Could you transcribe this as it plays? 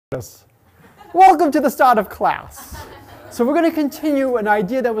Yes. Welcome to the start of class. So we're going to continue an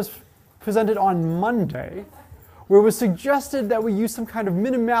idea that was presented on Monday, where it was suggested that we use some kind of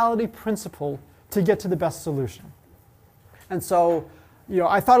minimality principle to get to the best solution. And so,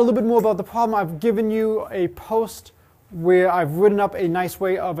 I thought a little bit more about the problem. I've given you a post where I've written up a nice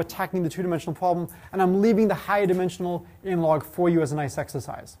way of attacking the two-dimensional problem, and I'm leaving the higher dimensional analog for you as a nice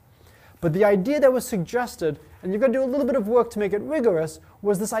exercise. But the idea that was suggested, and you're going to do a little bit of work to make it rigorous,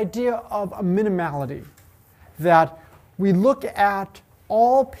 was this idea of a minimality. That we look at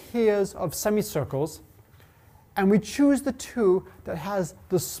all pairs of semicircles, and we choose the two that has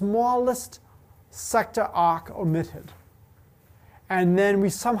the smallest sector arc omitted. And then we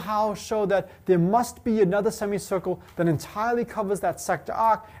somehow show that there must be another semicircle that entirely covers that sector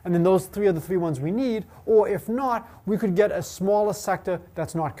arc, and then those three are the three ones we need. Or if not, we could get a smaller sector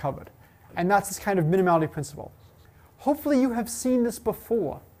that's not covered. And that's this kind of minimality principle. Hopefully you have seen this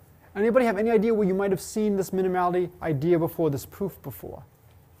before. Anybody have any idea where you might have seen this minimality idea before, this proof before?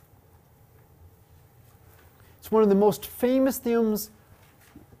 It's one of the most famous theorems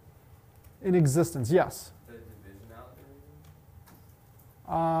in existence. Yes? The division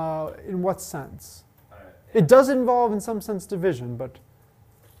algorithm? In what sense? It does involve, in some sense, division, but...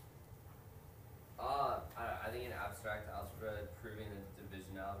 I think in abstract algebra, proving a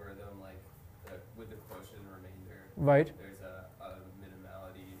division algorithm, like with the quotient and remainder, right. There's a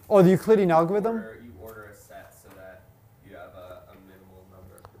minimality. Oh, the Euclidean algorithm? You order a set so that you have a minimal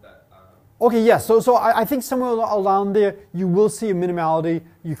number. Okay, yes. So I think somewhere around there, you will see a minimality,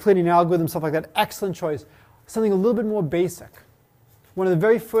 Euclidean algorithm, stuff like that. Excellent choice. Something a little bit more basic. One of the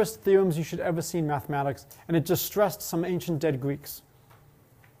very first theorems you should ever see in mathematics, and it distressed some ancient dead Greeks.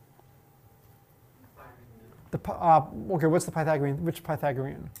 Okay, what's the Pythagorean? Which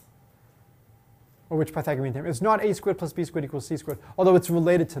Pythagorean? Or which Pythagorean theorem? It's not a squared plus b squared equals c squared, although it's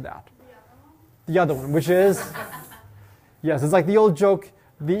related to that. The other one, which is, yes, it's like the old joke,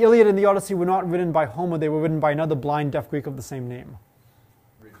 the Iliad and the Odyssey were not written by Homer, they were written by another blind deaf Greek of the same name.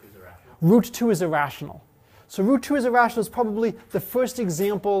 Root 2 is irrational. Root 2 is irrational. So root 2 is irrational is probably the first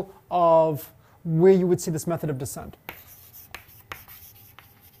example of where you would see this method of descent.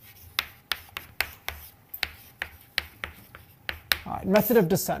 All right, method of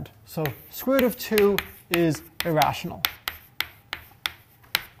descent. So square root of 2 is irrational.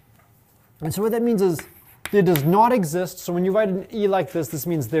 And so what that means is there does not exist. So when you write an E like this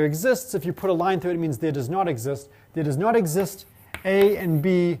means there exists. If you put a line through it, it means there does not exist. There does not exist a and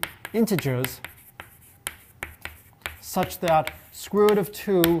b integers such that square root of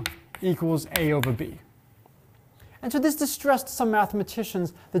 2 equals a over b. And so this distressed some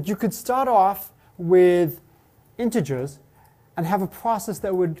mathematicians that you could start off with integers and have a process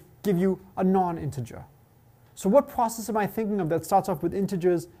that would give you a non-integer. So what process am I thinking of that starts off with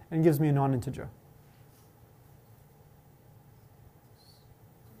integers and gives me a non-integer?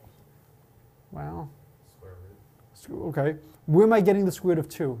 Well, Square root. Okay. Where am I getting the square root of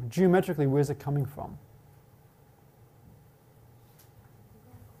 2? Geometrically, where is it coming from?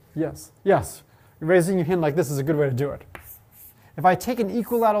 Yes. Yes. Raising your hand like this is a good way to do it. If I take an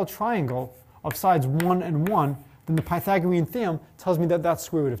equilateral triangle of sides 1 and 1, then the Pythagorean theorem tells me that that's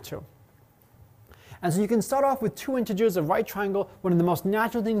square root of 2. And so you can start off with two integers, a right triangle. One of the most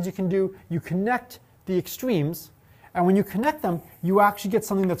natural things you can do, you connect the extremes. And when you connect them, you actually get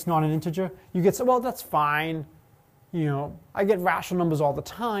something that's not an integer. You get, well, that's fine. I get rational numbers all the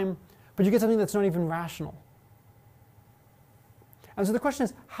time. But you get something that's not even rational. And so the question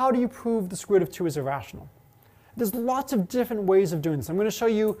is, how do you prove the square root of 2 is irrational? There's lots of different ways of doing this. I'm going to show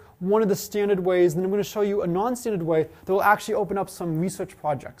you one of the standard ways, and then I'm going to show you a non-standard way that will actually open up some research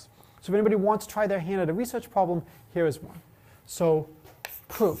projects. So if anybody wants to try their hand at a research problem, here is one. So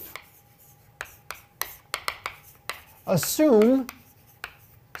proof. Assume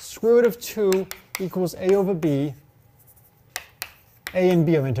square root of 2 equals a over b. A and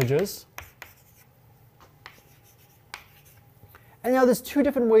b are integers. And now there's two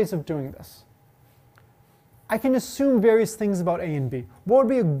different ways of doing this. I can assume various things about a and b. What would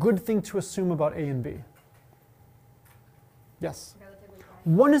be a good thing to assume about a and b? Yes?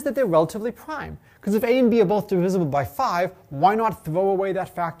 One is that they're relatively prime. Because if a and b are both divisible by 5, why not throw away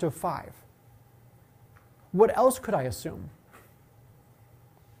that factor of 5? What else could I assume?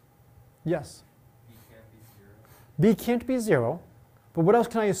 Yes? B can't be 0. B can't be 0. But what else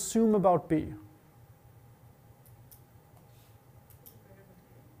can I assume about b?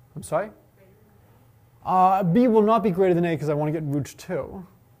 I'm sorry? B will not be greater than a because I want to get root 2.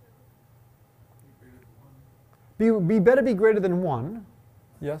 B better be greater than 1.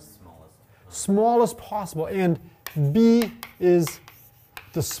 Yes? Smallest. Smallest possible. And b is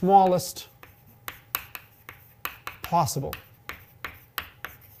the smallest possible.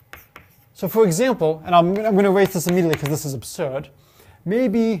 So for example, and I'm going to erase this immediately because this is absurd,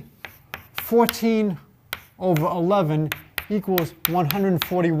 maybe 14 over 11 equals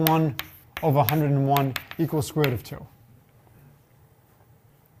 141 over 101 equals square root of 2.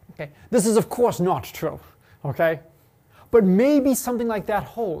 Okay. This is of course not true, okay? But maybe something like that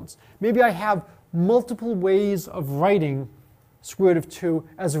holds. Maybe I have multiple ways of writing square root of 2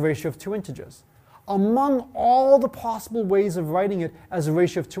 as a ratio of two integers. Among all the possible ways of writing it as a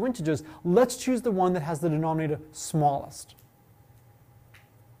ratio of two integers, let's choose the one that has the denominator smallest.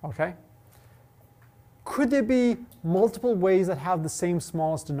 Okay? Could there be multiple ways that have the same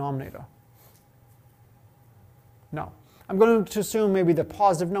smallest denominator? No. I'm going to assume maybe they're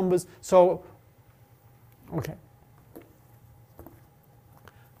positive numbers, so, okay.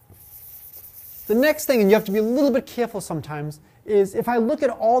 The next thing, and you have to be a little bit careful sometimes, is if I look at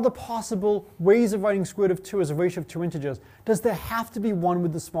all the possible ways of writing square root of 2 as a ratio of two integers, does there have to be one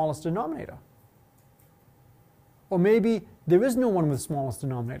with the smallest denominator? Or maybe there is no one with the smallest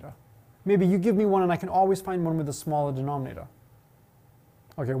denominator. Maybe you give me one and I can always find one with a smaller denominator.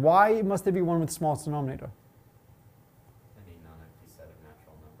 Okay, why must there be one with the smallest denominator? Any non-empty set of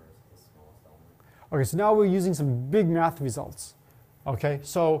natural numbers is the smallest element. Okay, so now we're using some big math results. Okay,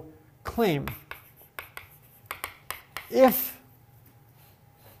 so claim if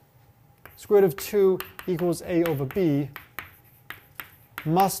square root of 2 equals a over b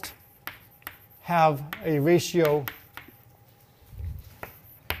must have a ratio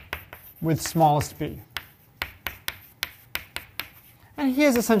with smallest b. And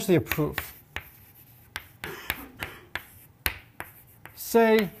here's essentially a proof.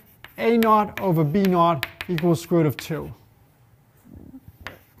 Say a naught over b naught equals square root of 2.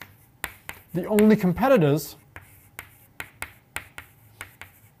 The only competitors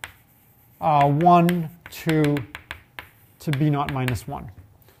are 1, 2 to b naught minus 1.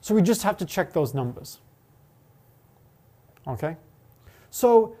 So we just have to check those numbers. Okay?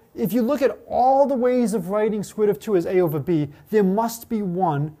 So if you look at all the ways of writing square root of 2 as a over b, there must be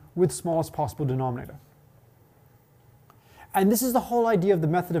one with smallest possible denominator. And this is the whole idea of the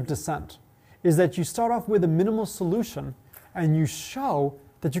method of descent, is that you start off with a minimal solution and you show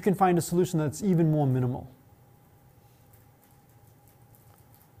that you can find a solution that's even more minimal.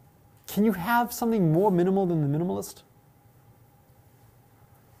 Can you have something more minimal than the minimalist?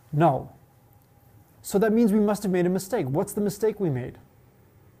 No. So that means we must have made a mistake. What's the mistake we made?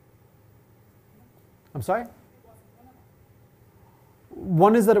 I'm sorry?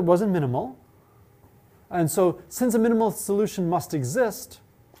 One is that it wasn't minimal. And so since a minimal solution must exist,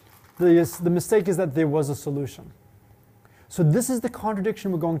 the mistake is that there was a solution. So this is the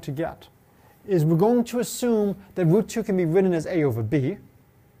contradiction we're going to get, is we're going to assume that root 2 can be written as a over b,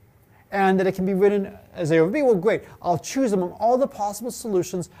 and that it can be written as a over b. Well, great. I'll choose among all the possible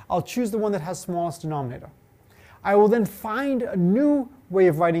solutions. I'll choose the one that has smallest denominator. I will then find a new way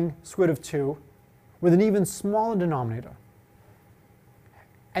of writing square root of 2 with an even smaller denominator.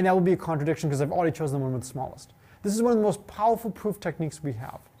 And that will be a contradiction because I've already chosen the one with the smallest. This is one of the most powerful proof techniques we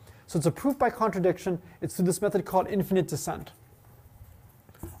have. So it's a proof by contradiction. It's through this method called infinite descent.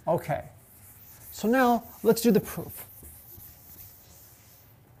 Okay. So now let's do the proof.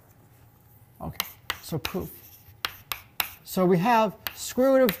 Okay. So proof. So we have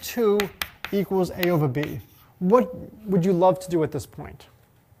square root of 2 equals a over b. What would you love to do at this point?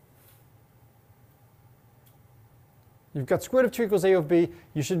 You've got square root of 2 equals a over b.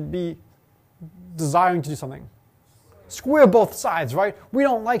 You should be desiring to do something. Square both sides, right? We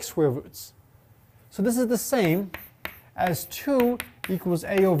don't like square roots. So this is the same as 2 equals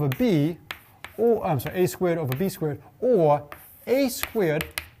a over b, or I'm sorry, a squared over b squared, or a squared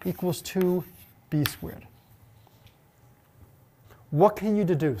equals 2b squared. What can you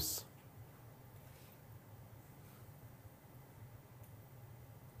deduce?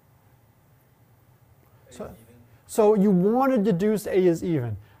 So you want to deduce a is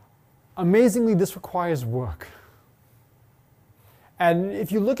even. Amazingly, this requires work. And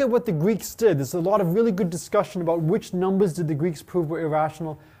if you look at what the Greeks did, there's a lot of really good discussion about which numbers did the Greeks prove were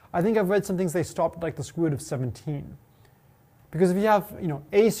irrational. I think I've read some things they stopped at like the square root of 17. Because if you have,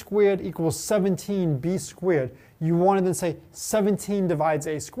 a squared equals 17b squared, you want to then say 17 divides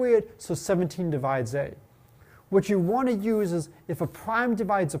a squared, so 17 divides a. What you want to use is if a prime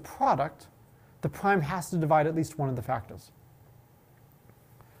divides a product, the prime has to divide at least one of the factors.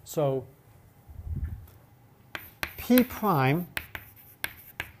 So p prime,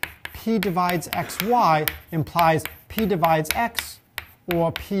 p divides xy implies p divides x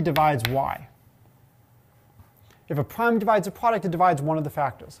or p divides y. If a prime divides a product, it divides one of the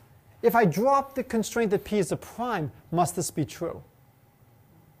factors. If I drop the constraint that p is a prime, must this be true?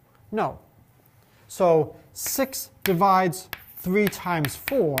 No. So 6 divides 3 times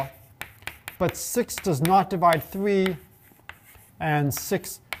 4, but 6 does not divide 3, and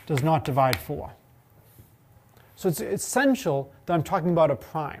 6 does not divide 4. So it's essential that I'm talking about a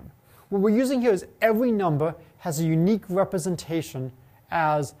prime. What we're using here is every number has a unique representation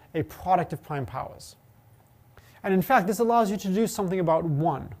as a product of prime powers. And in fact, this allows you to do something about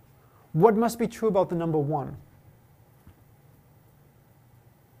 1. What must be true about the number 1?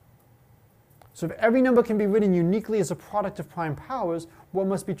 So if every number can be written uniquely as a product of prime powers, what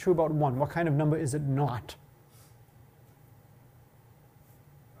must be true about 1? What kind of number is it not?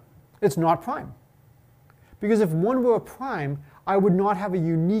 It's not prime. Because if 1 were a prime, I would not have a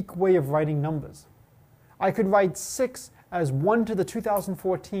unique way of writing numbers. I could write 6 as 1 to the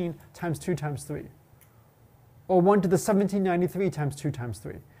 2014 times 2 times 3. Or 1 to the 1793 times 2 times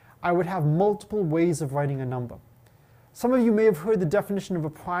 3. I would have multiple ways of writing a number. Some of you may have heard the definition of a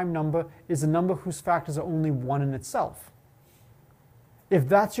prime number is a number whose factors are only 1 in itself. If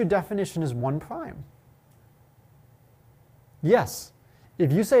that's your definition, is 1 prime? Yes.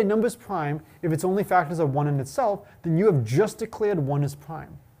 If you say a number is prime, if its only factors are 1 in itself, then you have just declared 1 is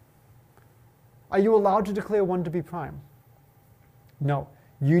prime. Are you allowed to declare 1 to be prime? No.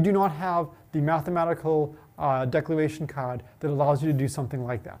 You do not have the mathematical declaration card that allows you to do something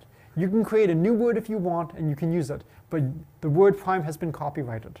like that. You can create a new word if you want, and you can use it, but the word prime has been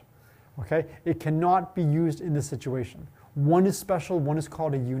copyrighted. Okay? It cannot be used in this situation. 1 is special, 1 is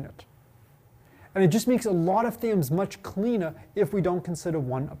called a unit. And it just makes a lot of theorems much cleaner if we don't consider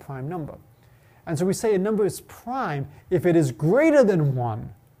 1 a prime number. And so we say a number is prime if it is greater than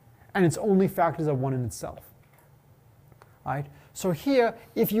 1, and its only factors are 1 in itself. All right? So here,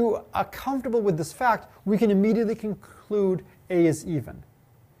 if you are comfortable with this fact, we can immediately conclude A is even.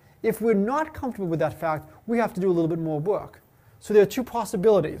 If we're not comfortable with that fact, we have to do a little bit more work. So there are two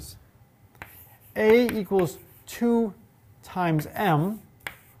possibilities. A equals 2 times m,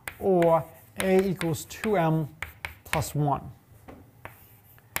 or A equals 2m plus 1.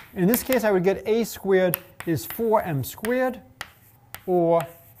 In this case, I would get A squared is 4m squared, or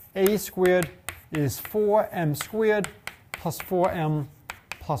A squared is 4m squared plus 4m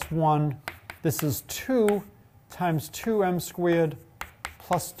plus 1. This is 2 times 2m squared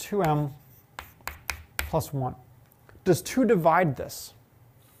plus 2m plus 1. Does 2 divide this?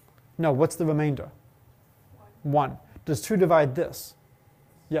 No. What's the remainder? 1. Does 2 divide this?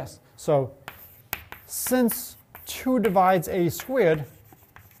 Yes. So since 2 divides A squared,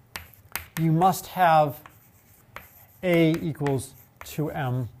 you must have A equals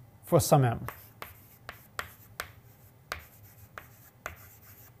 2m for some m.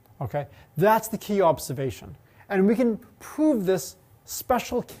 Okay? That's the key observation. And we can prove this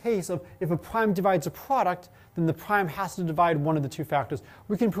special case of if a prime divides a product, then the prime has to divide one of the two factors.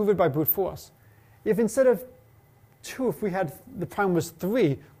 We can prove it by brute force. If instead of 2, if we had the prime was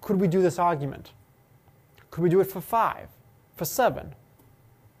 3, could we do this argument? Could we do it for 5, for 7,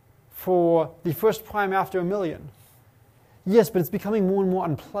 for the first prime after a million? Yes, but it's becoming more and more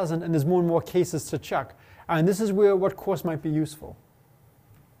unpleasant, and there's more and more cases to check. And this is where what course might be useful.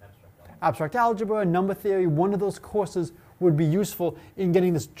 Abstract algebra, number theory, one of those courses would be useful in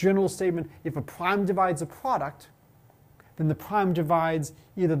getting this general statement. If a prime divides a product, then the prime divides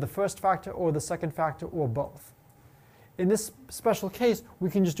either the first factor or the second factor or both. In this special case, we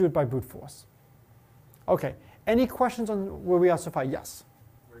can just do it by brute force. Okay, any questions on where we are so far? Yes?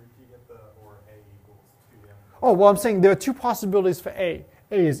 Where did you get the or A equals 2m? Oh, well, I'm saying there are two possibilities for A.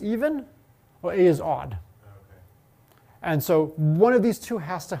 A is even or A is odd. Okay. And so one of these two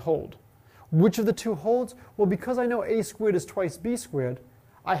has to hold. Which of the two holds? Well, because I know A squared is twice B squared,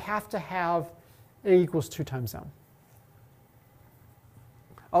 I have to have A equals 2 times m.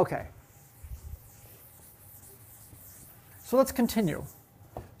 Okay. So let's continue.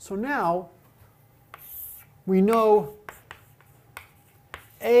 So now we know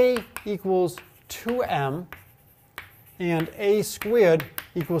A equals 2m and A squared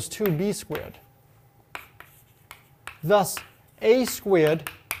equals 2b squared. Thus, A squared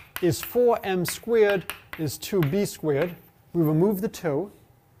is 4m squared is 2b squared. We remove the 2,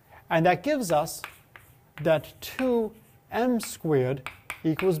 and that gives us that 2m squared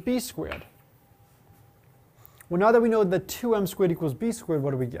equals b squared. Well, now that we know that 2m squared equals b squared, what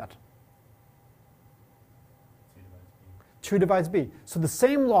do we get? 2 divides b. So the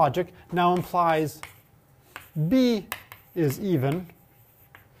same logic now implies b is even.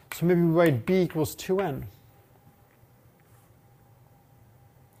 So maybe we write b equals 2n.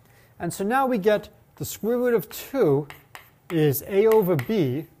 And so now we get the square root of 2 is a over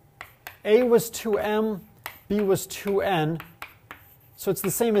b. A was 2m, b was 2n. So it's the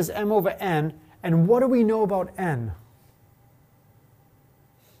same as m over n. And what do we know about n?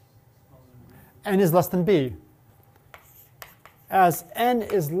 N is less than b. As n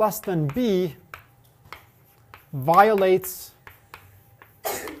is less than b, violates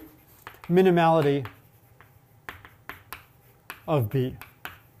minimality of b.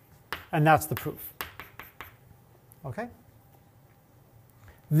 And that's the proof. Okay?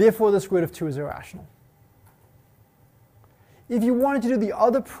 Therefore, the square root of 2 is irrational. If you wanted to do the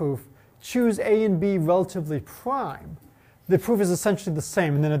other proof, choose a and b relatively prime, the proof is essentially the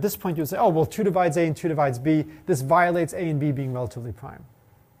same. And then at this point, you would say, oh, well, 2 divides a and 2 divides b. This violates a and b being relatively prime.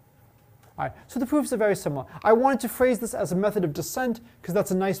 All right, so the proofs are very similar. I wanted to phrase this as a method of descent because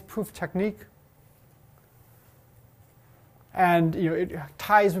that's a nice proof technique. And it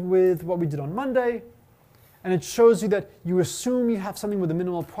ties with what we did on Monday. And it shows you that you assume you have something with a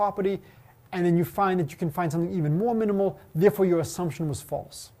minimal property, and then you find that you can find something even more minimal. Therefore, your assumption was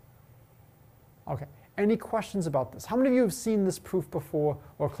false. Okay. Any questions about this? How many of you have seen this proof before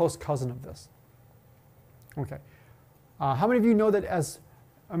or a close cousin of this? Okay. How many of you know that as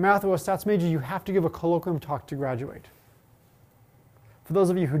a math or a stats major, you have to give a colloquium talk to graduate? For those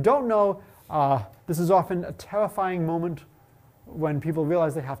of you who don't know, this is often a terrifying moment when people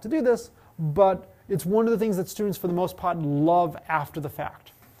realize they have to do this, but it's one of the things that students, for the most part, love after the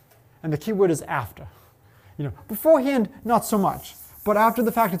fact. And the key word is after. Beforehand, not so much. But after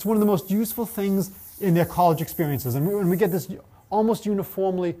the fact, it's one of the most useful things in their college experiences. And we get this almost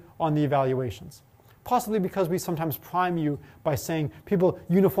uniformly on the evaluations. Possibly because we sometimes prime you by saying people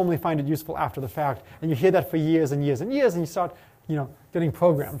uniformly find it useful after the fact. And you hear that for years and years and years, and you start getting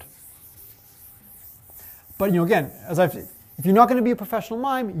programmed. But again, if you're not going to be a professional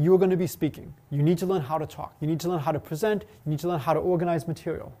mime, you're going to be speaking. You need to learn how to talk. You need to learn how to present. You need to learn how to organize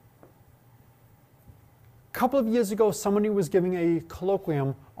material. A couple of years ago, somebody was giving a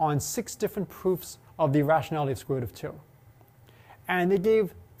colloquium on 6 different proofs of the irrationality of square root of 2. And they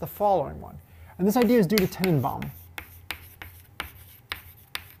gave the following one. And this idea is due to Tennenbaum.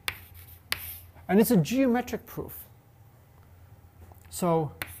 And it's a geometric proof.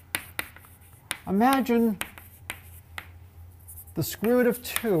 So imagine the square root of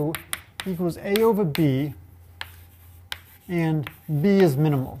 2 equals a over b, and b is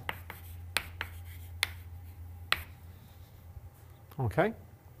minimal. Okay?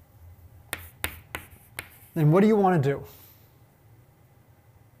 Then what do you want to do?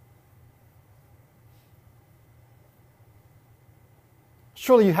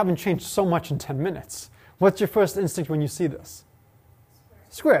 Surely you haven't changed so much in 10 minutes. What's your first instinct when you see this?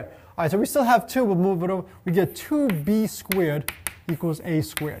 Squared. All right, so we still have 2. We'll move it over. We get 2b squared equals a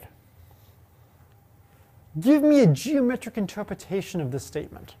squared. Give me a geometric interpretation of this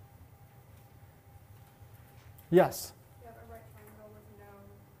statement. Yes? You have a right triangle with no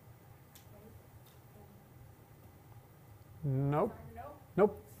Nope. No?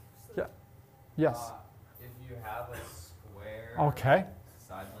 Nope. Yeah. Yes. If you have a square Okay.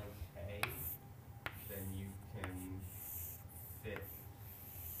 side length a, then you can fit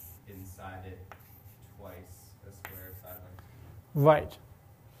inside it twice a square side length. Right.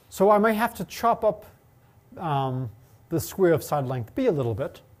 So I might have to chop up the square of side length b a little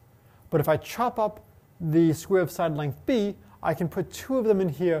bit. But if I chop up the square of side length b, I can put 2 of them in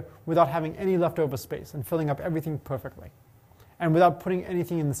here without having any leftover space and filling up everything perfectly, and without putting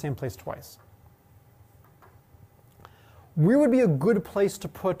anything in the same place twice. Where would be a good place to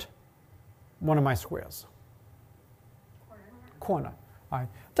put one of my squares? Corner. All right.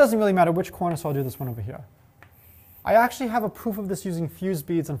 It doesn't really matter which corner, so I'll do this one over here. I actually have a proof of this using fuse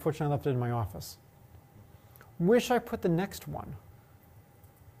beads. Unfortunately, I left it in my office. Where should I put the next one?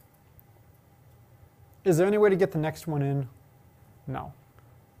 Is there any way to get the next one in? No.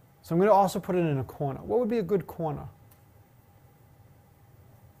 So I'm going to also put it in a corner. What would be a good corner?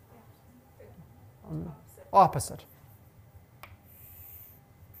 Opposite.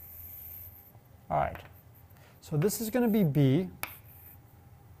 All right. So this is going to be b.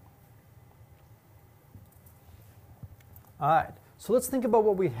 All right. So let's think about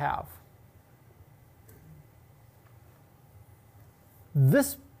what we have.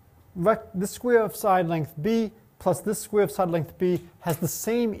 This square of side length b plus this square of side length b has the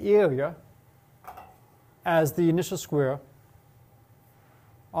same area as the initial square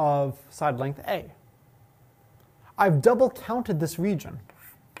of side length a. I've double counted this region.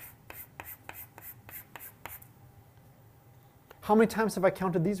 How many times have I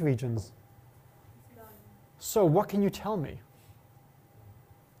counted these regions? None. So what can you tell me?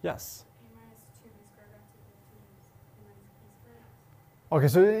 Yes? A minus 2 is Okay,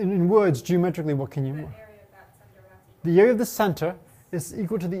 so in words, geometrically, what can you... The area of that center has equal. The area of the center is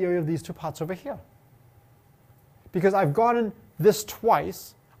equal to the area of these two parts over here. Because I've gotten this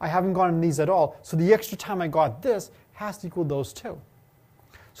twice, I haven't gotten these at all, so the extra time I got this has to equal those two.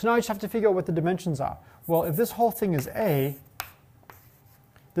 So now I just have to figure out what the dimensions are. Well, if this whole thing is A,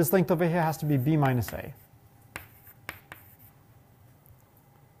 this length over here has to be B minus A.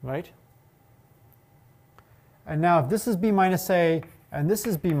 Right? And now if this is B minus A and this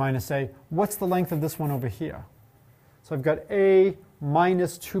is B minus A, what's the length of this one over here? So I've got A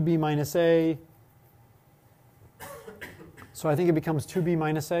minus 2B minus A. So I think it becomes 2B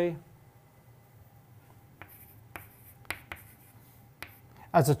minus A.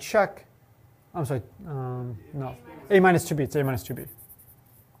 As a check, I'm sorry, no, A minus 2B, it's A minus 2B.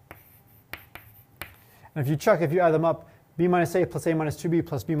 And if you check, if you add them up, B minus A plus A minus 2B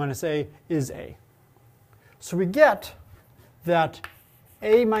plus B minus A is A. So we get that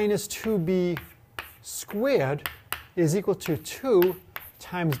A minus 2B squared is equal to 2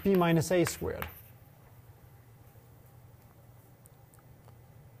 times B minus A squared.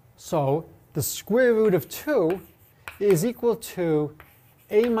 So the square root of 2 is equal to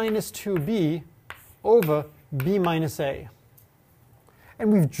A minus 2B over B minus A.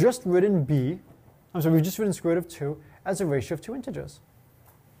 And we've just written we've just written square root of 2 as a ratio of two integers.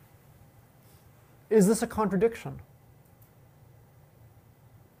 Is this a contradiction?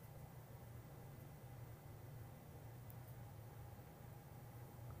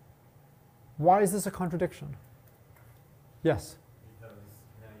 Why is this a contradiction? Yes? Because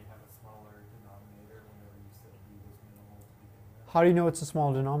now you have a smaller denominator whenever you said B was minimal to begin with. How do you know it's a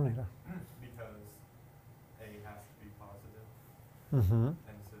small denominator? Because A has to be positive, Mm-hmm.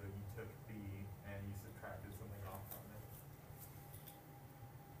 and so you took B and you subtracted something off from it.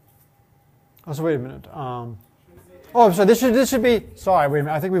 Oh, so wait a minute. Oh, so this should be. Sorry, wait a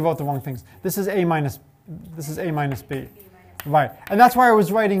minute. I think we wrote the wrong things. This is A minus. This is A minus B. Right, and that's why I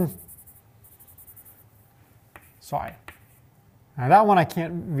was writing. Sorry. Now that one I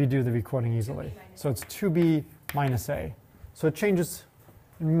can't redo the recording easily. So it's 2B minus A. So it changes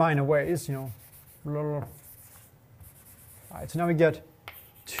in minor ways, you know. All right, so now we get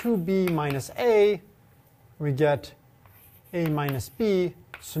 2B minus A. We get A minus B.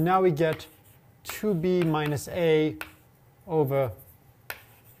 So now we get 2B minus A over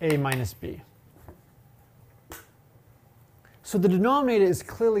A minus B. So the denominator is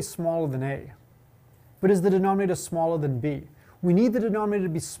clearly smaller than A. But is the denominator smaller than B? We need the denominator to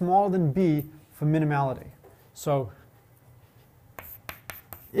be smaller than B for minimality. So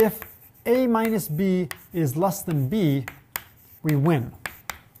if A minus B is less than B, we win.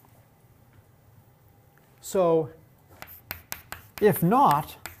 So if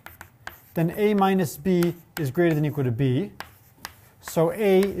not, then A minus B is greater than or equal to B. So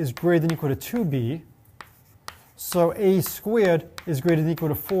A is greater than or equal to 2B. So A squared is greater than or equal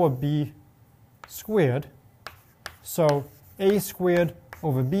to 4B squared. So A squared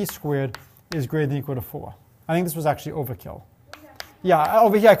over B squared is greater than or equal to 4. I think this was actually overkill. Yeah,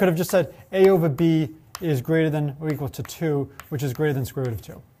 over here I could have just said A over B is greater than or equal to 2, which is greater than square root of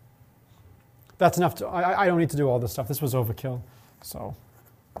 2. That's enough to, I don't need to do all this stuff. This was overkill. So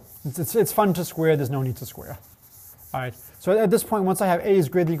it's fun to square. There's no need to square. All right. So at this point, once I have A is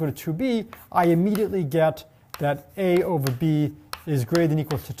greater than or equal to 2B, I immediately get that A over B is greater than or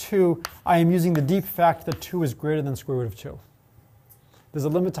equal to 2. I am using the deep fact that 2 is greater than square root of 2. There's a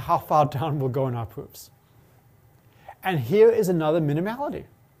limit to how far down we'll go in our proofs. And here is another minimality.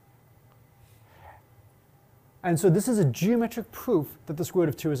 And so this is a geometric proof that the square root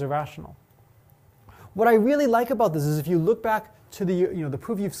of 2 is irrational. What I really like about this is if you look back to the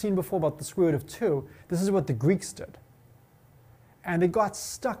proof you've seen before about the square root of 2, this is what the Greeks did. And they got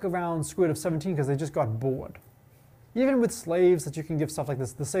stuck around square root of 17 because they just got bored. Even with slaves that you can give stuff like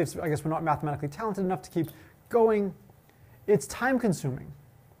this, the slaves, I guess, were not mathematically talented enough to keep going. It's time consuming.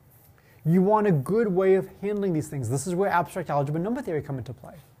 You want a good way of handling these things. This is where abstract algebra and number theory come into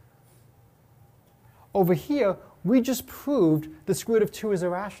play. Over here, we just proved the square root of 2 is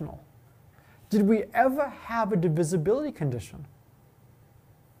irrational. Did we ever have a divisibility condition?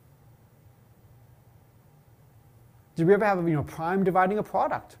 Did we ever have a prime dividing a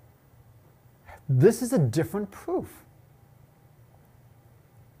product? This is a different proof.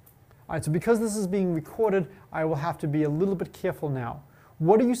 All right, so because this is being recorded, I will have to be a little bit careful now.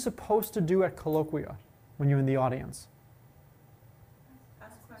 What are you supposed to do at colloquia when you're in the audience?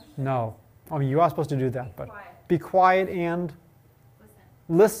 Ask questions. No. I mean, you are supposed to do that, but Quiet. be quiet and Listen.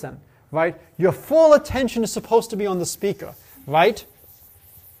 listen, right? Your full attention is supposed to be on the speaker, right?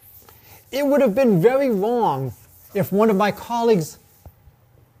 It would have been very wrong if one of my colleagues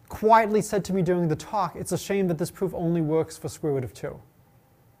quietly said to me during the talk, it's a shame that this proof only works for square root of 2.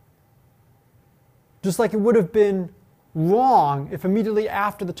 Just like it would have been wrong if immediately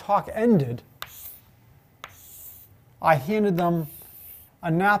after the talk ended, I handed them a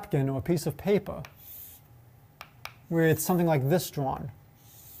napkin or a piece of paper where it's something like this drawn.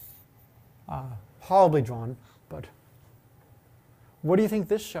 Horribly drawn, but what do you think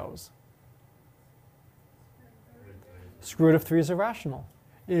this shows? Square root of 3 is irrational.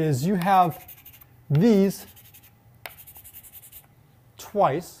 Is you have these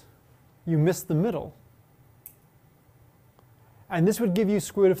twice, you miss the middle, and this would give you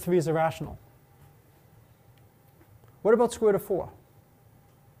square root of 3 is irrational. What about square root of 4?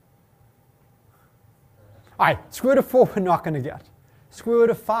 All right, square root of 4 we're not going to get. Square root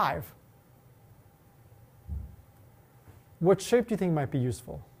of 5. What shape do you think might be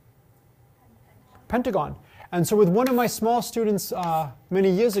useful? Pentagon. And so with one of my small students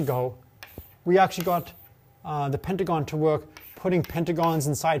many years ago, we actually got the pentagon to work, putting pentagons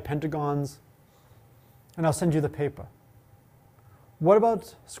inside pentagons. And I'll send you the paper. What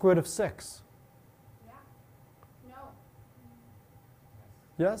about square root of 6? Yeah. No.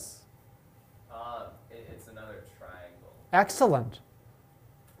 Yes? It's another triangle. Excellent.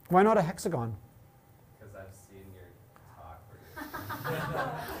 Why not a hexagon? Because I've seen your talk.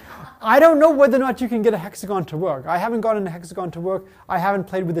 I don't know whether or not you can get a hexagon to work. I haven't gotten a hexagon to work. I haven't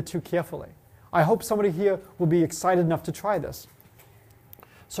played with it too carefully. I hope somebody here will be excited enough to try this.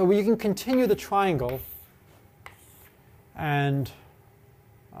 So you can continue the triangle, and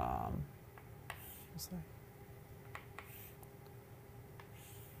I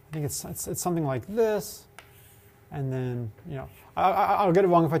think it's something like this, and then, you know, I'll get it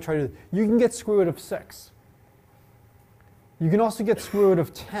wrong if I try to. You can get square root of 6. You can also get square root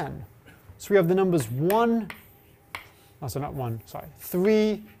of 10. So we have the numbers 1, oh, so not 1, sorry,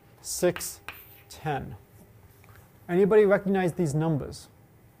 3, 6, 10. Anybody recognize these numbers?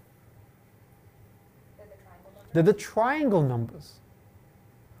 They're the triangle numbers. They're the triangle numbers.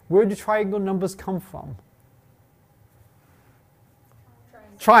 Where do triangle numbers come from?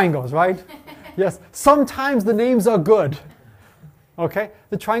 Triangles, right? Yes. Sometimes the names are good. Okay?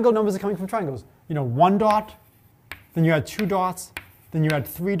 The triangle numbers are coming from triangles. You know, 1 dot, then you had 2 dots, then you had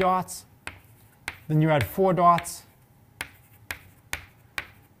 3 dots, then you had 4 dots.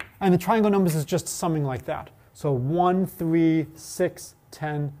 And the triangle numbers is just summing like that. So 1, 3, 6,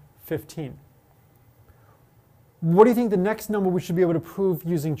 10, 15. What do you think the next number we should be able to prove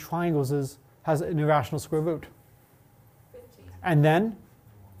using triangles has an irrational square root? 15. And then?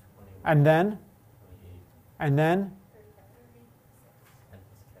 And then? And then?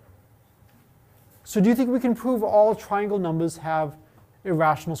 So do you think we can prove all triangle numbers have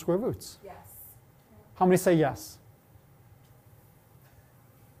irrational square roots? Yes. How many say yes?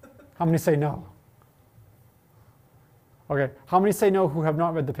 How many say no? Okay, how many say no who have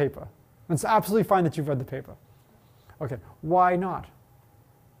not read the paper? It's absolutely fine that you've read the paper. Okay, why not?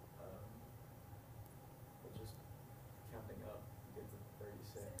 Just counting up, get to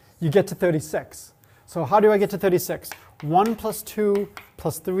 36. You get to 36. So how do I get to 36? 1 plus 2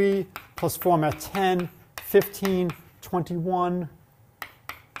 plus 3 plus 4, I'm at 10, 15, 21,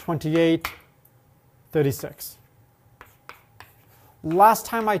 28, 36. Last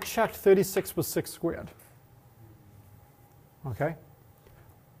time I checked, 36 was 6 squared. Okay?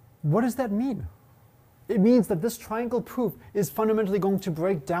 What does that mean? It means that this triangle proof is fundamentally going to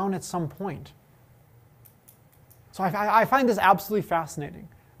break down at some point. So I find this absolutely fascinating.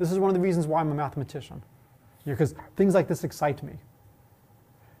 This is one of the reasons why I'm a mathematician, because things like this excite me.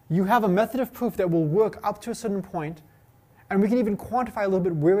 You have a method of proof that will work up to a certain point, and we can even quantify a little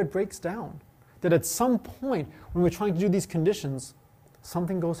bit where it breaks down. That at some point, when we're trying to do these conditions,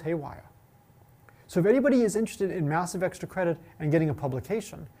 something goes haywire. So if anybody is interested in massive extra credit and getting a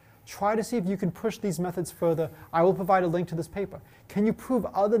publication, try to see if you can push these methods further. I will provide a link to this paper. Can you prove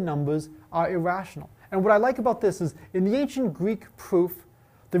other numbers are irrational? And what I like about this is, in the ancient Greek proof,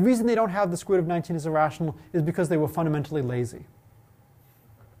 the reason they don't have the square root of 19 is irrational is because they were fundamentally lazy.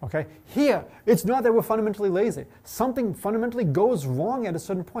 Okay? Here, it's not that we're fundamentally lazy. Something fundamentally goes wrong at a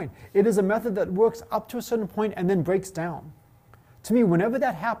certain point. It is a method that works up to a certain point and then breaks down. To me, whenever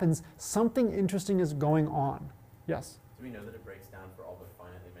that happens, something interesting is going on. Yes? Do we know that it breaks down for all but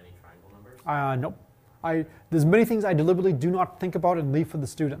finitely many triangle numbers? Nope. There's many things I deliberately do not think about and leave for the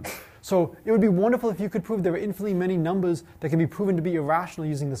students. So it would be wonderful if you could prove there are infinitely many numbers that can be proven to be irrational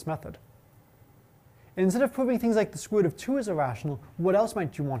using this method. Instead of proving things like the square root of 2 is irrational, what else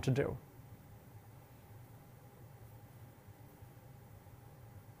might you want to do?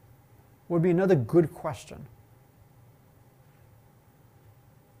 Would be another good question.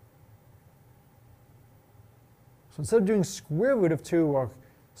 So instead of doing square root of 2 or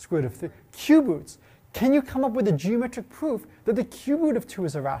square root of 3, cube roots. Can you come up with a geometric proof that the cube root of 2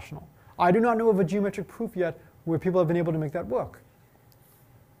 is irrational? I do not know of a geometric proof yet where people have been able to make that work.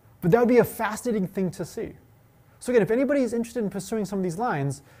 But that would be a fascinating thing to see. So again, if anybody is interested in pursuing some of these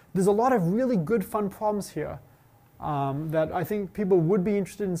lines, there's a lot of really good fun problems here that I think people would be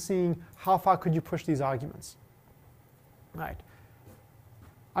interested in seeing how far could you push these arguments. All right.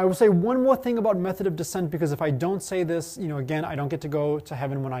 I will say one more thing about method of descent, because if I don't say this, again, I don't get to go to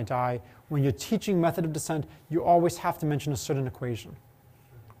heaven when I die. When you're teaching method of descent, you always have to mention a certain equation.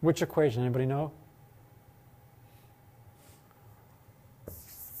 Which equation? Anybody know?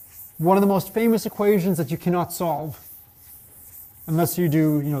 One of the most famous equations that you cannot solve unless you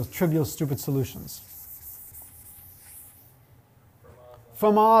do, trivial, stupid solutions.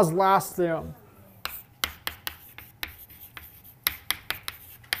 Fermat's last theorem.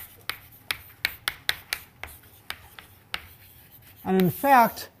 And in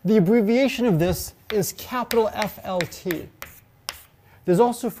fact, the abbreviation of this is capital FLT. There's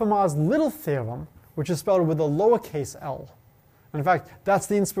also Fermat's little theorem, which is spelled with a lowercase l. And in fact, that's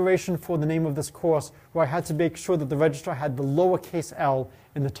the inspiration for the name of this course, where I had to make sure that the registrar had the lowercase l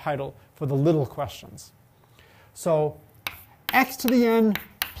in the title for the little questions. So x to the n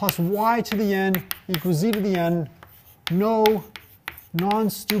plus y to the n equals z to the n. No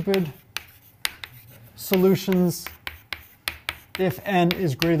non-stupid solutions if n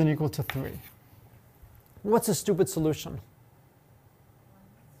is greater than or equal to 3. What's a stupid solution?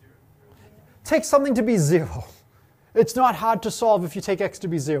 Take something to be 0. It's not hard to solve if you take x to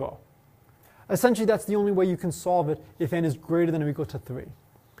be 0. Essentially, that's the only way you can solve it if n is greater than or equal to 3.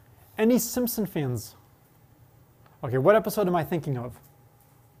 Any Simpson fans? Okay, what episode am I thinking of?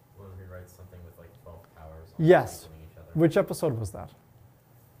 When we write something with like 12 powers. Yes. Each other. Which episode was that?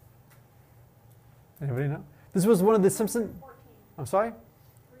 Anybody know? This was one of the Simpson... 14. I'm sorry?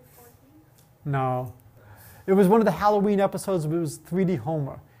 314? No. It was one of the Halloween episodes where it was 3D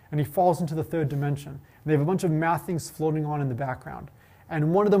Homer, and he falls into the third dimension. And they have a bunch of math things floating on in the background.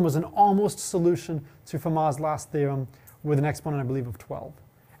 And one of them was an almost solution to Fermat's last theorem with an exponent, I believe, of 12.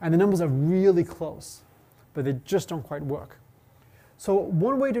 And the numbers are really close, but they just don't quite work. So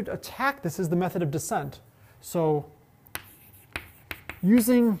one way to attack this is the method of descent. So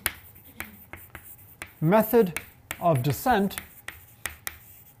using method of descent,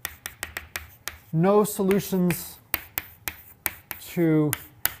 no solutions to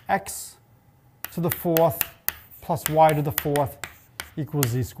x to the 4th plus y to the 4th equals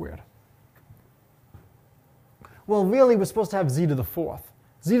z squared. Well, really, we're supposed to have z to the 4th.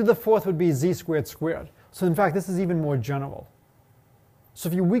 Z to the 4th would be z squared squared. So in fact, this is even more general. So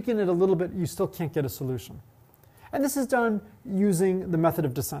if you weaken it a little bit, you still can't get a solution. And this is done using the method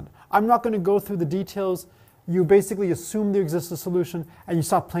of descent. I'm not going to go through the details. You basically assume there exists a solution, and you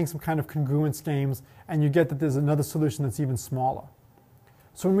start playing some kind of congruence games, and you get that there's another solution that's even smaller.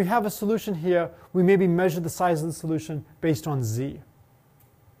 So when we have a solution here, we maybe measure the size of the solution based on z.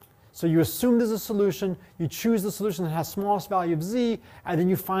 So you assume there's a solution, you choose the solution that has smallest value of z, and then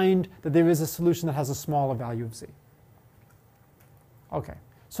you find that there is a solution that has a smaller value of z. Okay,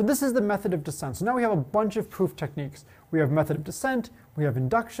 so this is the method of descent. So now we have a bunch of proof techniques. We have method of descent, we have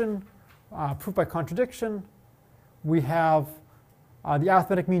induction, proof by contradiction, we have the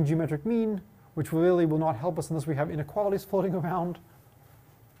arithmetic mean, geometric mean, which really will not help us unless we have inequalities floating around.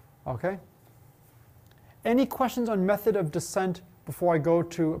 Okay? Any questions on method of descent before I go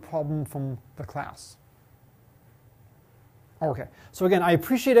to a problem from the class? Okay, so again, I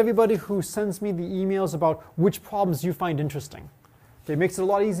appreciate everybody who sends me the emails about which problems you find interesting. Okay, it makes it a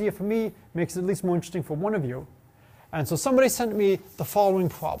lot easier for me, makes it at least more interesting for one of you. And so somebody sent me the following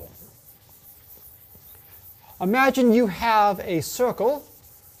problem. Imagine you have a circle,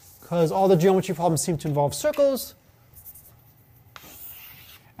 because all the geometry problems seem to involve circles,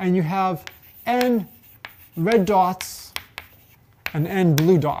 and you have n red dots and n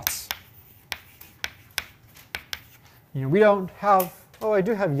blue dots. We don't have, oh, I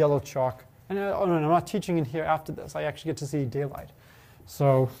do have yellow chalk. And oh no, I'm not teaching in here after this. I actually get to see daylight.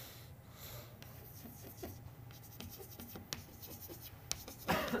 So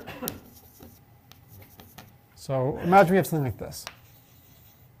imagine we have something like this.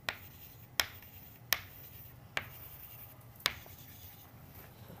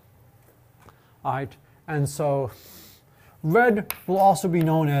 All right, and so red will also be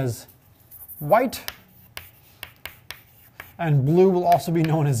known as white, and blue will also be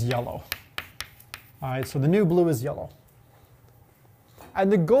known as yellow. All right, so the new blue is yellow.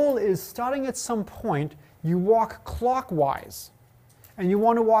 And the goal is, starting at some point, you walk clockwise. And you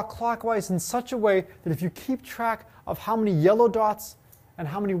want to walk clockwise in such a way that if you keep track of how many yellow dots and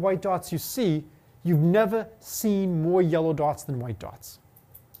how many white dots you see, you've never seen more yellow dots than white dots.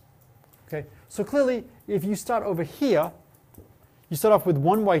 Okay? So clearly, if you start over here, you start off with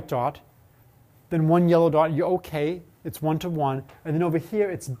one white dot, then one yellow dot, you're okay, it's 1 to 1, and then over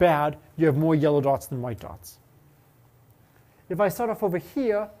here it's bad, you have more yellow dots than white dots. If I start off over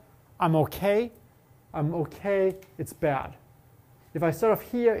here, I'm okay, it's bad. If I start off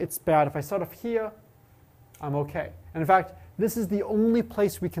here, it's bad. If I start off here, I'm okay. And in fact, this is the only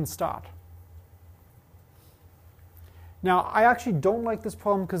place we can start. Now, I actually don't like this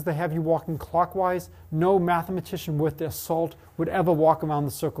problem because they have you walking clockwise. No mathematician worth their salt would ever walk around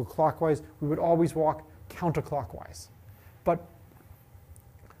the circle clockwise. We would always walk counterclockwise. But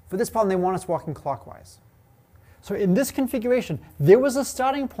for this problem, they want us walking clockwise. So in this configuration, there was a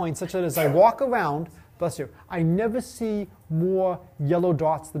starting point such that as I walk around, bless you, I never see more yellow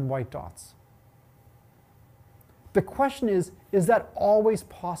dots than white dots. The question is that always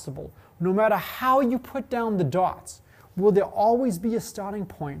possible? No matter how you put down the dots, will there always be a starting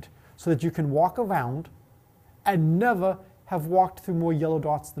point so that you can walk around and never have walked through more yellow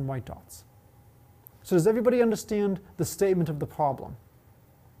dots than white dots? So does everybody understand the statement of the problem?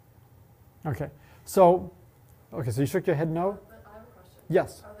 Okay, so you shook your head no? But I have a question.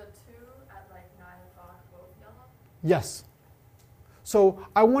 Yes. Are the two at like 9 o'clock both yellow? Yes. So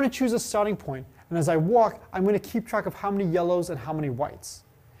I want to choose a starting point, and as I walk, I'm going to keep track of how many yellows and how many whites.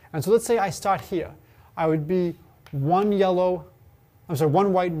 And so let's say I start here. I would be one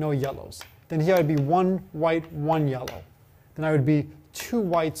white, no yellows. Then here I'd be 1 white, 1 yellow. Then I would be 2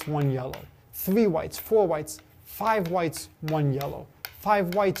 whites, 1 yellow. 3 whites, 4 whites, 5 whites, 1 yellow.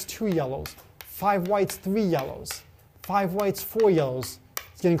 5 whites, 2 yellows. 5 whites, 3 yellows. 5 whites, 4 yellows.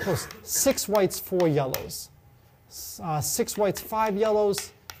 It's getting close. 6 whites, 4 yellows. 6 whites, 5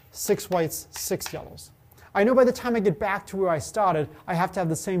 yellows. 6 whites, 6 yellows. I know by the time I get back to where I started, I have to have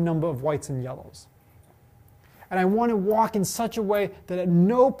the same number of whites and yellows. And I want to walk in such a way that at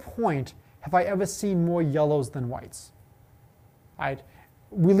no point have I ever seen more yellows than whites. Right?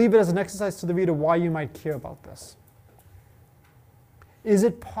 We leave it as an exercise to the reader why you might care about this. Is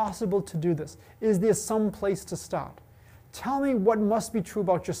it possible to do this? Is there some place to start? Tell me what must be true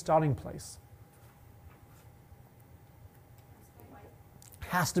about your starting place.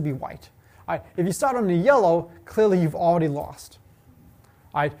 Has to be white. All right, if you start on a yellow, clearly you've already lost.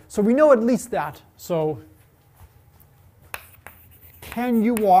 All right, so we know at least that. So can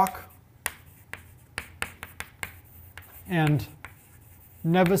you walk and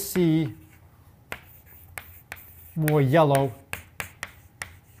never see more yellow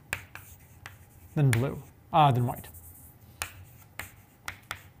than than white?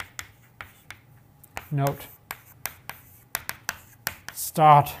 Note,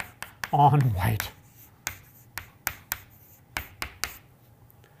 start on white.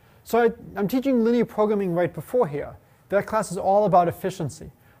 So I'm teaching linear programming right before here. That class is all about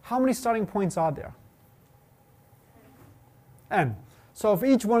efficiency. How many starting points are there? N. So for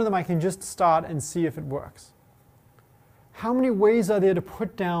each one of them, I can just start and see if it works. How many ways are there to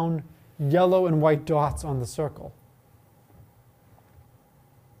put down yellow and white dots on the circle?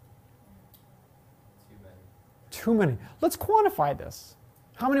 Too many. Let's quantify this.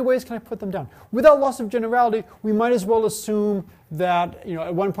 How many ways can I put them down? Without loss of generality, we might as well assume that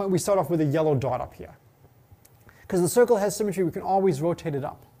at one point we start off with a yellow dot up here. Because the circle has symmetry, we can always rotate it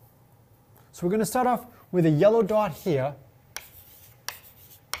up. So we're going to start off with a yellow dot here.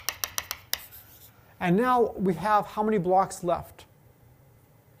 And now we have how many blocks left?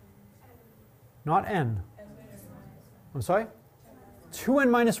 Not n. I'm sorry? 2n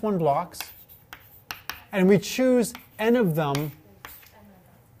minus 1 blocks. And we choose n of them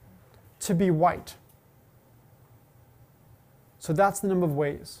to be white. So that's the number of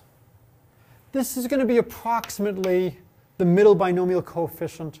ways. This is going to be approximately the middle binomial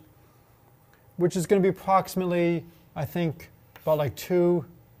coefficient, which is going to be approximately, I think, about like 2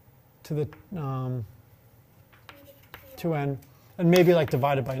 to the 2n, and maybe like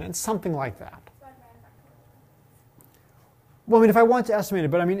divided by n, something like that. Well, I mean, if I want to estimate it,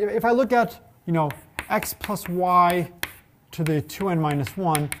 but I mean, if I look at, x plus y to the 2n minus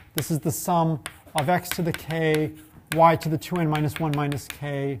 1, this is the sum of x to the k, y to the 2n minus 1 minus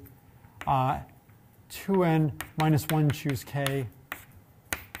k, 2n minus 1 choose k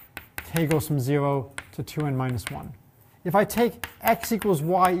goes from 0 to 2n minus 1. If I take x equals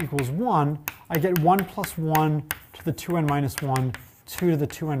y equals 1, I get 1 plus 1 to the 2n minus 1, 2 to the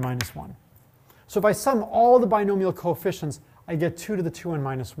 2n minus 1. So if I sum all the binomial coefficients, I get 2 to the 2n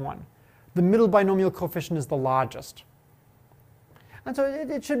minus 1. The middle binomial coefficient is the largest. And so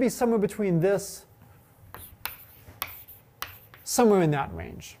it should be somewhere between this, somewhere in that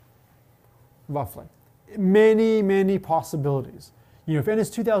range, roughly. Many, many possibilities. You know, if n is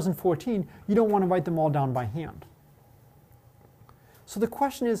 2014, you don't want to write them all down by hand. So the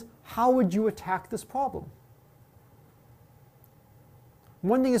question is, how would you attack this problem?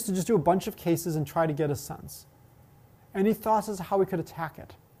 One thing is to just do a bunch of cases and try to get a sense. Any thoughts as to how we could attack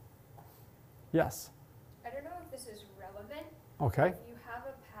it? Yes? I don't know if this is relevant. Okay. If you have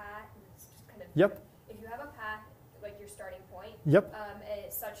a path, it's just kind of. Yep. If you have a path, like your starting point. Yep. And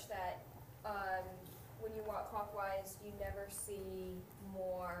it's such that when you walk clockwise, you never see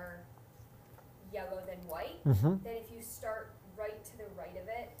more yellow than white. Mm-hmm. Then if you start right to the right of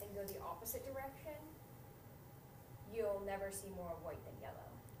it and go the opposite direction, you'll never see more white than yellow.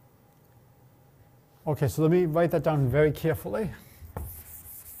 Okay, so let me write that down very carefully.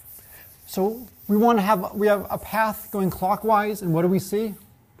 So we have a path going clockwise, and what do we see?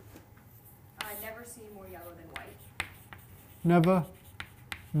 Never see more yellow than white. Never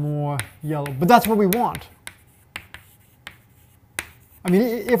more yellow. But that's what we want. I mean,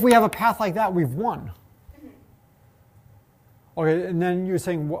 if we have a path like that, we've won. Okay, and then you're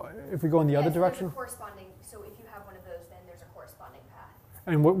saying if we go in the other direction? There's a corresponding, so if you have one of those, then there's a corresponding path.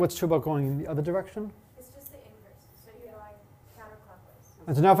 And what's true about going in the other direction? It's just the inverse. So you're like counterclockwise.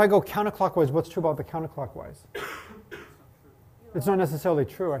 And so now if I go counterclockwise, what's true about the counterclockwise? It's not necessarily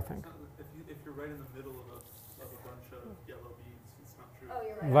true, I think. If you're right in the middle of a bunch of yellow beads, it's not true. Oh,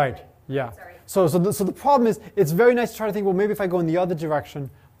 you're Right, right. yeah. Sorry. So the problem is, it's very nice to try to think, well, maybe if I go in the other direction,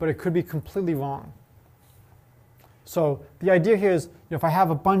 but it could be completely wrong. So the idea here is, if I have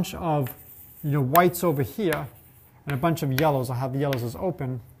a bunch of whites over here and a bunch of yellows, I'll have the yellows as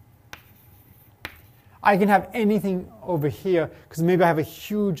open. I can have anything over here because maybe I have a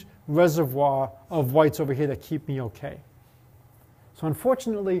huge reservoir of whites over here that keep me okay. So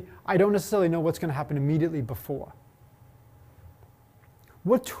unfortunately, I don't necessarily know what's going to happen immediately before.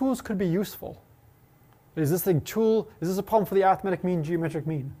 What tools could be useful? Is this a problem for the arithmetic mean, geometric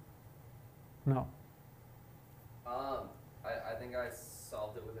mean? No. I think I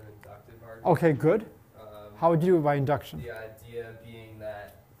solved it with an inductive argument. Okay, good. How would you do it by induction? The idea being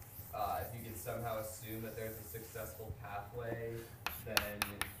that if you can somehow assume that there's a successful pathway, then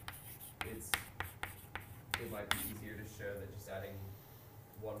it might be easier to show that just adding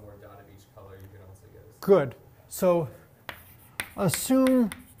one more dot of each color, you can also get a Good. So assume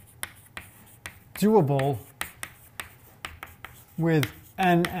doable with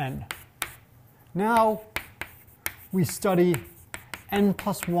NN. Now we study n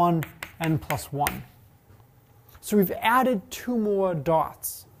plus 1, n plus 1. So we've added two more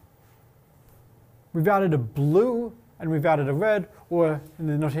dots. We've added a blue and we've added a red, or in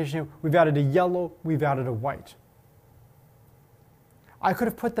the notation here, we've added a yellow, we've added a white. I could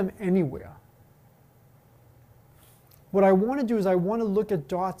have put them anywhere. What I want to do is I want to look at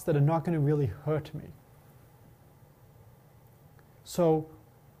dots that are not going to really hurt me. So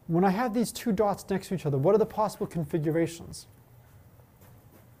when I have these two dots next to each other, what are the possible configurations?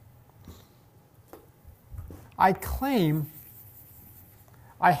 I claim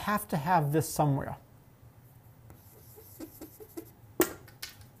I have to have this somewhere.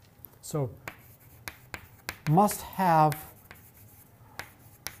 So must have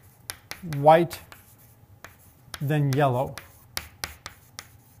white then yellow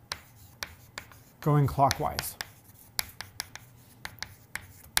going clockwise.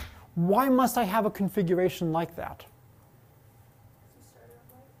 Why must I have a configuration like that?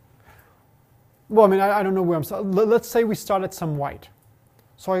 Well, I mean, I don't know where I'm starting. Let's say we start at some white.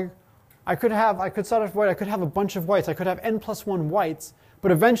 So I could start at white. I could have a bunch of whites. I could have n plus 1 whites,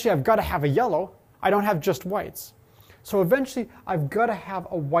 but eventually I've got to have a yellow. I don't have just whites. So eventually I've got to have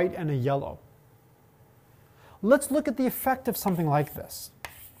a white and a yellow. Let's look at the effect of something like this.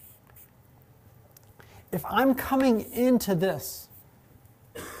 If I'm coming into this,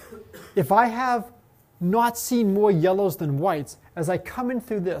 if I have not seen more yellows than whites, as I come in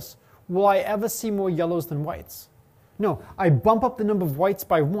through this, will I ever see more yellows than whites? No, I bump up the number of whites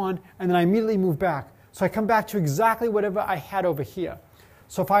by 1, and then I immediately move back. So I come back to exactly whatever I had over here.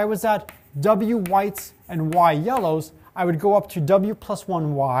 So if I was at W whites and Y yellows, I would go up to W plus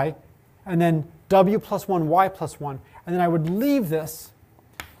 1 Y, and then W plus 1 Y plus 1. And then I would leave this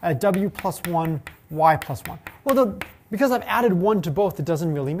at W plus 1 Y plus 1. Well, because I've added 1 to both, it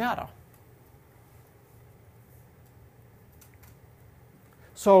doesn't really matter.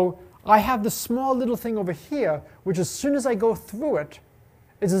 So I have this small little thing over here, which as soon as I go through it,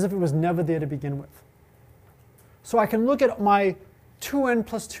 it's as if it was never there to begin with. So I can look at my 2n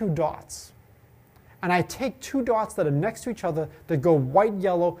plus 2 dots. and I take two dots that are next to each other that go white,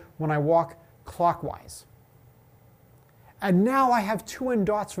 yellow when I walk clockwise. And now I have two n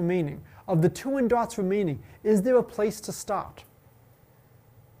dots remaining. Of the two n dots remaining, is there a place to start?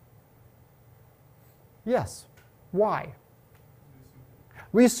 Yes. Why?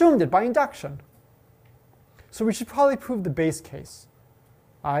 We assumed it by induction. So we should probably prove the base case.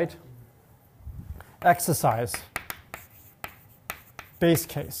 All right? Exercise. Base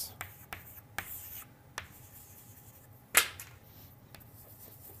case.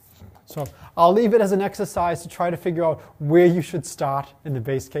 So I'll leave it as an exercise to try to figure out where you should start in the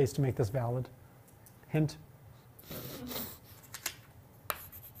base case to make this valid. Hint.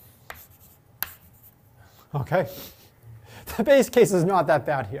 Okay. The base case is not that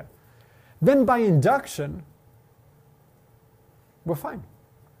bad here. Then by induction, we're fine.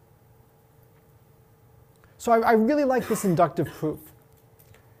 So I really like this inductive proof.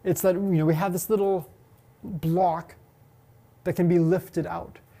 It's that we have this little block that can be lifted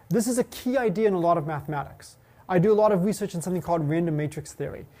out. This is a key idea in a lot of mathematics. I do a lot of research in something called random matrix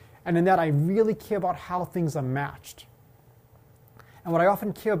theory. And in that, I really care about how things are matched. And what I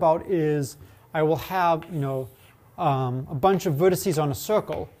often care about is I will have a bunch of vertices on a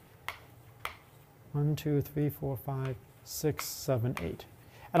circle. 1, 2, 3, 4, 5, 6, 7, 8.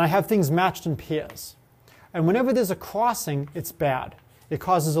 And I have things matched in pairs. And whenever there's a crossing, it's bad. It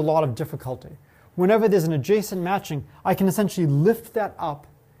causes a lot of difficulty. Whenever there's an adjacent matching, I can essentially lift that up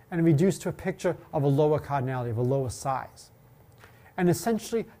and reduce to a picture of a lower cardinality, of a lower size. And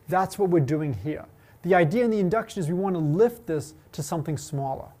essentially, that's what we're doing here. The idea in the induction is we want to lift this to something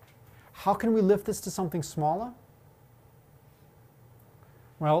smaller. How can we lift this to something smaller?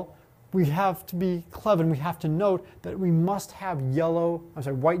 Well, we have to be clever, and we have to note that we must have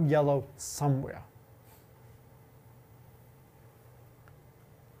white, yellow somewhere.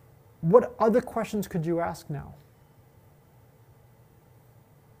 What other questions could you ask now?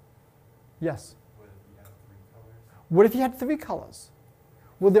 Yes? What if you had 3 colors?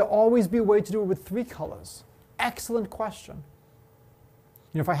 Will there always be a way to do it with 3 colors? Excellent question.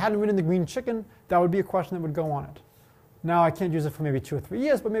 If I hadn't written the green chicken, that would be a question that would go on it. Now I can't use it for maybe 2 or 3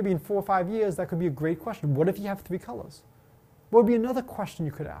 years, but maybe in 4 or 5 years, that could be a great question. What if you have 3 colors? What would be another question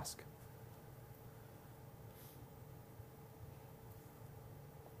you could ask?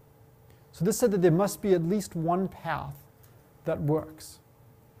 So this said that there must be at least one path that works.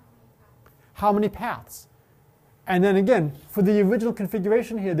 How many paths? And then again, for the original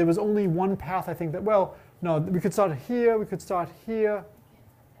configuration here, there was only one path, I think, we could start here, we could start here.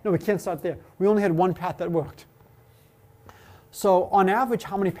 No, we can't start there. We only had one path that worked. So on average,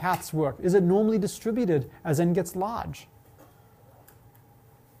 how many paths work? Is it normally distributed as n gets large?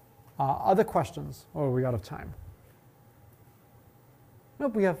 Other questions? Or are we out of time?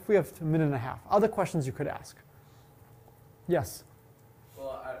 Nope, we have a minute and a half. Other questions you could ask? Yes?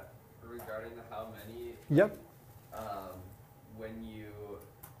 Well, regarding the how many, yep. When you,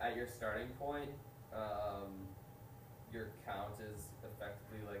 at your starting point, your count is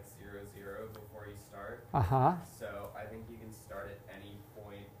effectively like 0, 0 before you start. Uh-huh. So I think you can start at any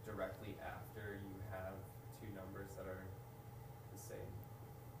point directly after you have 2 numbers that are the same,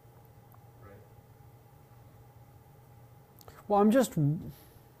 right? Well,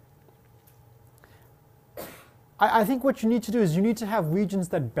 I think what you need to do is you need to have regions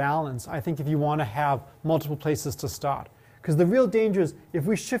that balance, I think, if you want to have multiple places to start. Because the real danger is if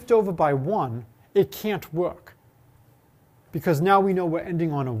we shift over by 1, it can't work. Because now we know we're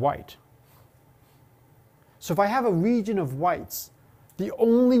ending on a white. So if I have a region of whites, the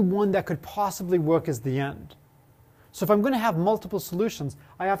only one that could possibly work is the end. So if I'm going to have multiple solutions,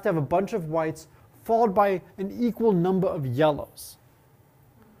 I have to have a bunch of whites followed by an equal number of yellows.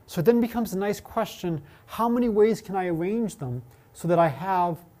 So it then becomes a nice question, how many ways can I arrange them so that I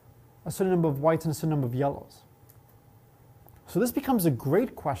have a certain number of whites and a certain number of yellows? So this becomes a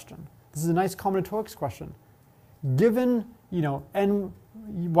great question. This is a nice combinatorics question. Given, n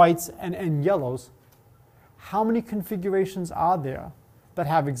whites and n yellows, how many configurations are there that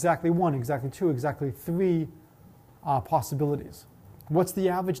have exactly 1, exactly 2, exactly 3 possibilities? What's the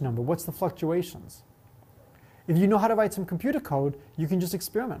average number? What's the fluctuations? If you know how to write some computer code, you can just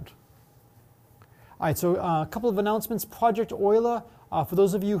experiment. All right, so a couple of announcements. Project Euler, for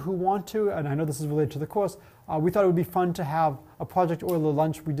those of you who want to, and I know this is related to the course, we thought it would be fun to have a Project Euler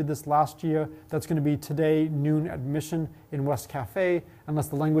lunch. We did this last year. That's going to be today, noon at Mission in West Cafe, unless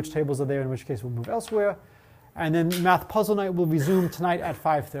the language tables are there, in which case we'll move elsewhere. And then Math Puzzle Night will resume tonight at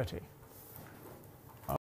 5:30.